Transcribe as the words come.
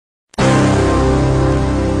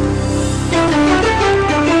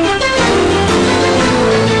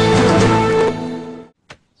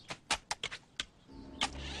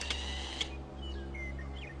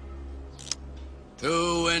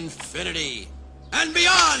and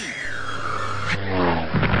beyond!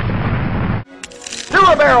 Do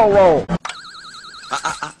a barrel roll!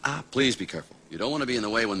 Please be careful. You don't want to be in the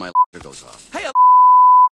way when my goes off. Hey,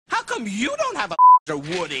 how come you don't have a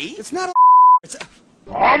Woody? It's not a it's a...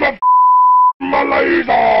 I'm a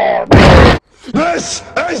laser! This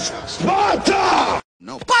is Sparta!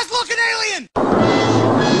 No. Buzz-looking alien!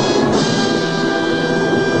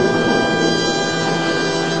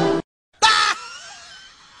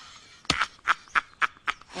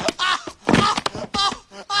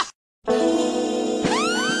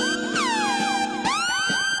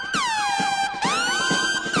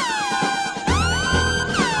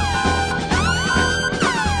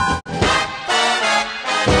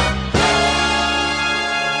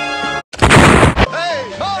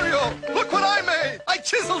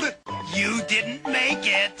 Chiseled it. You didn't make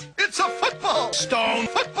it. It's a football. Stone.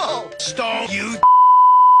 Football. Stone. You.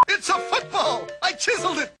 It's a football. I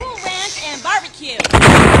chiseled it. Cool Ranch and barbecue.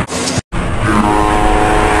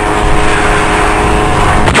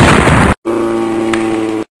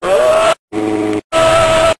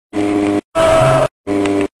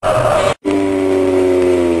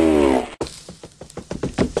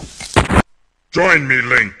 Join me,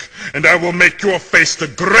 Link, and I will make your face the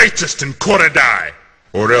greatest in Korodai,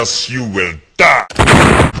 or else you will die.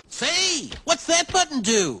 Say, what's that button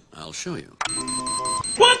do? I'll show you.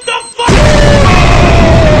 What the fuck?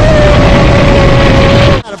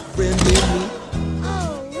 Got a friend in me.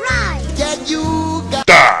 Alright. That you got.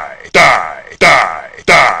 Die, die, die,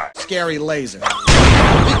 die. Scary laser.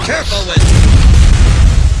 Be careful with...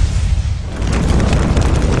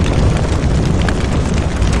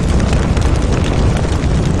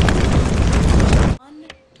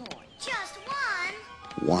 Just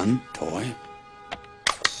one. One toy?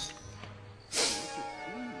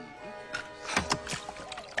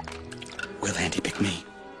 Will Andy pick me?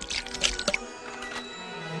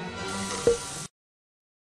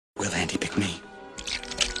 Will Andy pick me?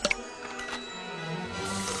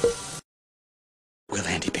 Will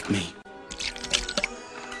Andy pick me?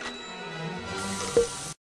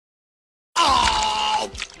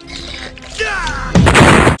 Oh!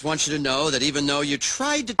 I just want you to know that even though you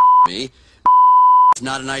tried to me, it's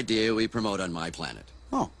not an idea we promote on my planet.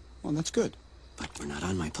 Oh, well, that's good. But we're not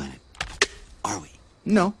on my planet, are we?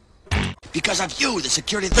 No. Because of you, the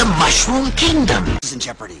security of the Mushroom Kingdom is in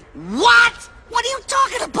jeopardy. What? What are you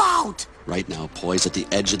talking about? Right now, poised at the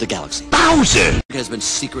edge of the galaxy, Bowser! has been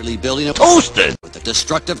secretly building a Toasted! with the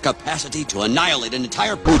destructive capacity to annihilate an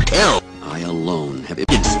entire Hotel! I alone have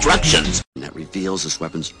Instructions! that reveals this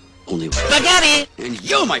weapon's only Spaghetti! And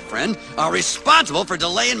you, my friend, are responsible for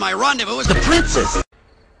delaying my rendezvous with the Princess!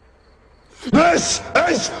 This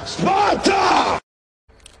is Sparta!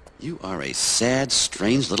 You are a sad,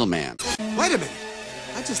 strange little man. Wait a minute.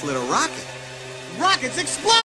 I just lit a rocket. Rockets explode!